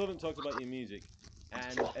 We still haven't talked about your music,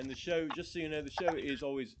 and the show. Just so you know, the show is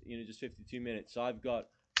always just 52 minutes. So I've got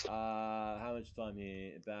how much time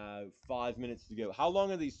here? About 5 minutes to go. How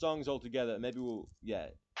long are these songs altogether? Maybe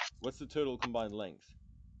what's the total combined length?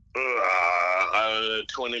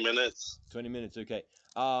 20 minutes. 20 minutes, okay.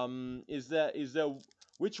 Is there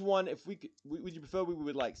which one? If we could, would you prefer we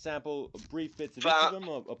would like sample brief bits of each of them,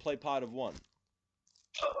 or play part of one?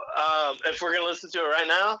 If we're gonna listen to it right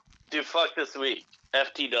now, do Fuck This Week.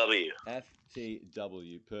 FTW.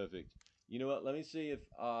 FTW, perfect. You know what? Let me see if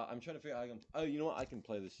I'm trying to figure out how I can. Oh, you know what? I can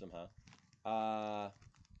play this somehow.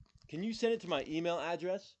 Can you send it to my email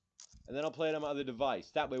address, and then I'll play it on my other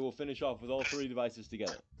device. That way, we'll finish off with all 3 devices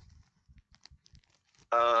together.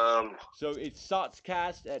 So it's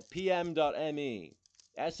sotscast@pm.me,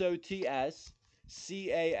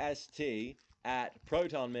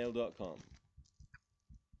 sotscast@protonmail.com.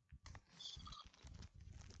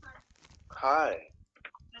 Hi.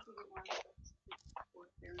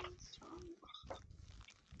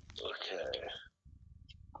 Okay.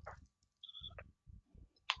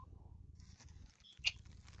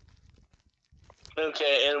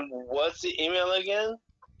 Okay, and what's the email again?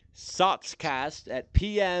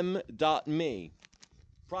 sotscast@pm.me.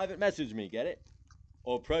 Private message me, get it?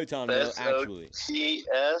 Or Proton Mail, actually.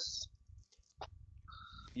 SOTS?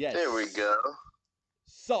 Yes. There we go.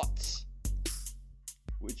 Sots.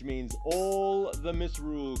 Which means all the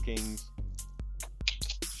misrule kings.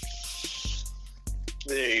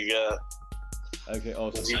 There you go. Okay,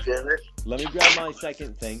 awesome. Did you get it? Let me grab my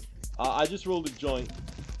second thing. I just rolled a joint.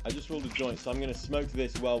 So I'm gonna smoke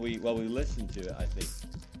this while we listen to it, I think.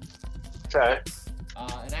 Okay.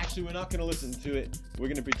 And actually, we're not gonna listen to it. We're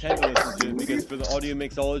gonna pretend to listen to it because for the audio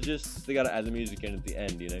mixologists, they gotta add the music in at the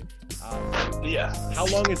end, Yeah. How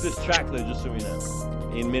long is this track, though? Just so we know,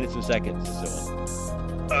 in minutes and seconds and so on.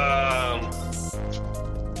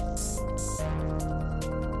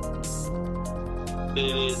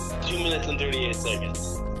 It is 2 minutes and 38 seconds.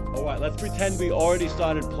 All right, let's pretend we already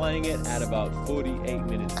started playing it at about 48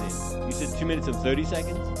 minutes in. You said 2 minutes and 30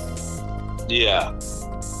 seconds? Yeah.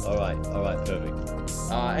 All right, perfect.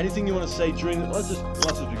 Anything you want to say during? Let's just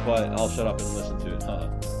be quiet. I'll shut up and listen to it.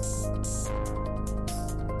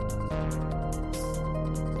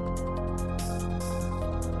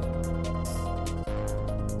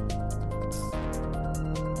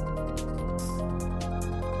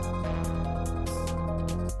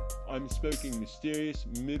 I'm smoking mysterious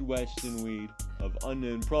Midwestern weed of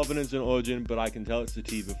unknown provenance and origin, but I can tell it's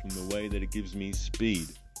sativa from the way that it gives me speed.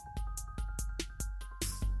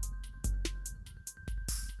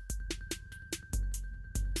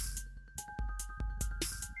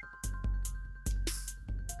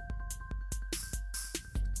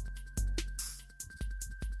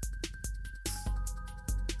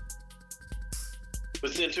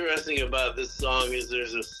 What's interesting about this song is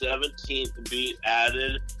there's a 17th beat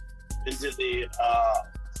added into the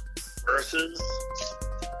verses.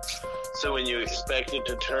 So when you expect it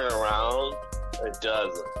to turn around, it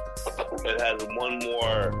doesn't. It has one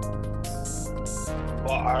more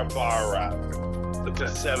bar rap. It's a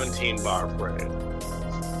 17 bar phrase.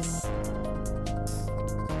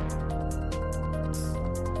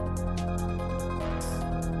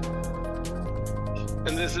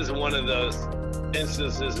 And this is one of those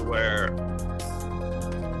instances where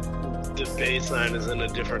the bass line is in a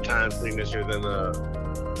different time signature than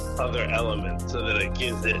the other element, so that it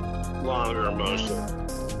gives it longer motion.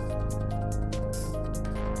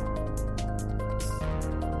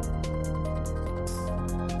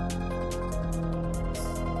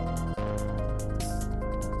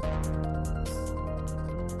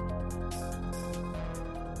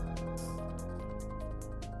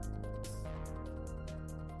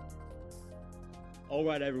 All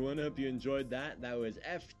right, everyone. Hope you enjoyed that. That was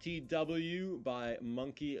FTW by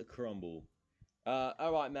Monkey Crumble.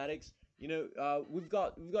 All right, Madgicks. We've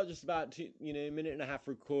got just about a minute and a half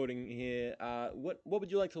recording here. What would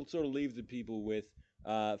you like to sort of leave the people with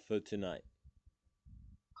for tonight?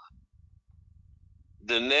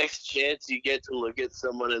 The next chance you get to look at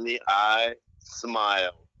someone in the eye,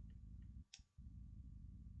 smile.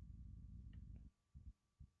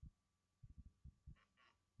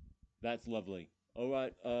 That's lovely. All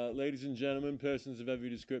right, ladies and gentlemen, persons of every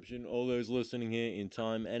description, all those listening here in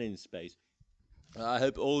time and in space. I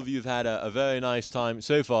hope all of you have had a very nice time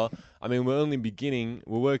so far. I mean, we're only beginning.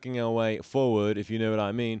 We're working our way forward, if you know what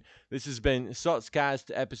I mean. This has been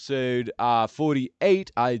Sotscast episode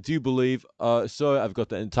 48, I do believe. Sorry, I've got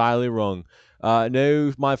that entirely wrong.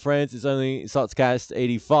 No, my friends, it's only Sotscast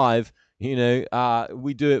 85.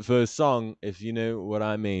 We do it for a song, if you know what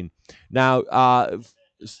I mean. Now,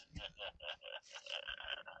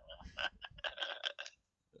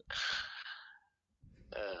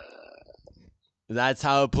 that's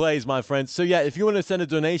how it plays, my friends. So, yeah, if you want to send a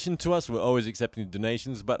donation to us, we're always accepting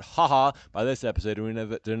donations. But, haha, by this episode, we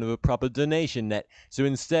don't have a proper donation net. So,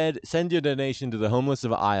 instead, send your donation to the homeless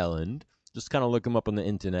of Ireland. Just kind of look them up on the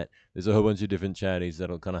internet. There's a whole bunch of different charities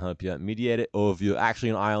that'll kind of help you out mediate it. Or if you're actually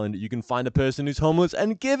in Ireland, you can find a person who's homeless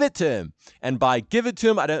and give it to him. And by give it to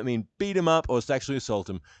him, I don't mean beat him up or sexually assault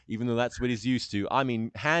him, even though that's what he's used to. I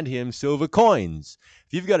mean hand him silver coins.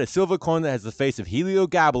 If you've got a silver coin that has the face of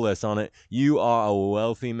Heliogabalus on it, you are a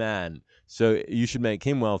wealthy man. So you should make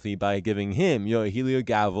him wealthy by giving him your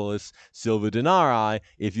Heliogabalus silver denarii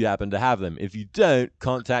if you happen to have them. If you don't,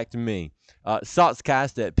 contact me.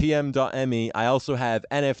 Sotscast at pm.me. I also have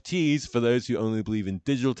NFTs for those who only believe in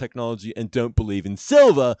digital technology and don't believe in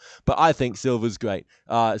silver, but I think silver's great.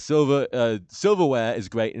 Silverware is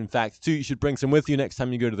great. In fact, too, you should bring some with you next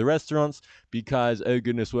time you go to the restaurants because, oh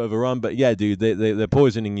goodness, we're overrun. But yeah, dude, they're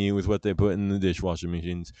poisoning you with what they put in the dishwasher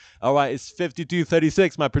machines. All right, it's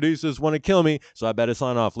 52:36. My producers want to kill me, so I better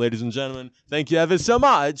sign off. Ladies and gentlemen, thank you ever so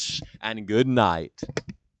much, and good night.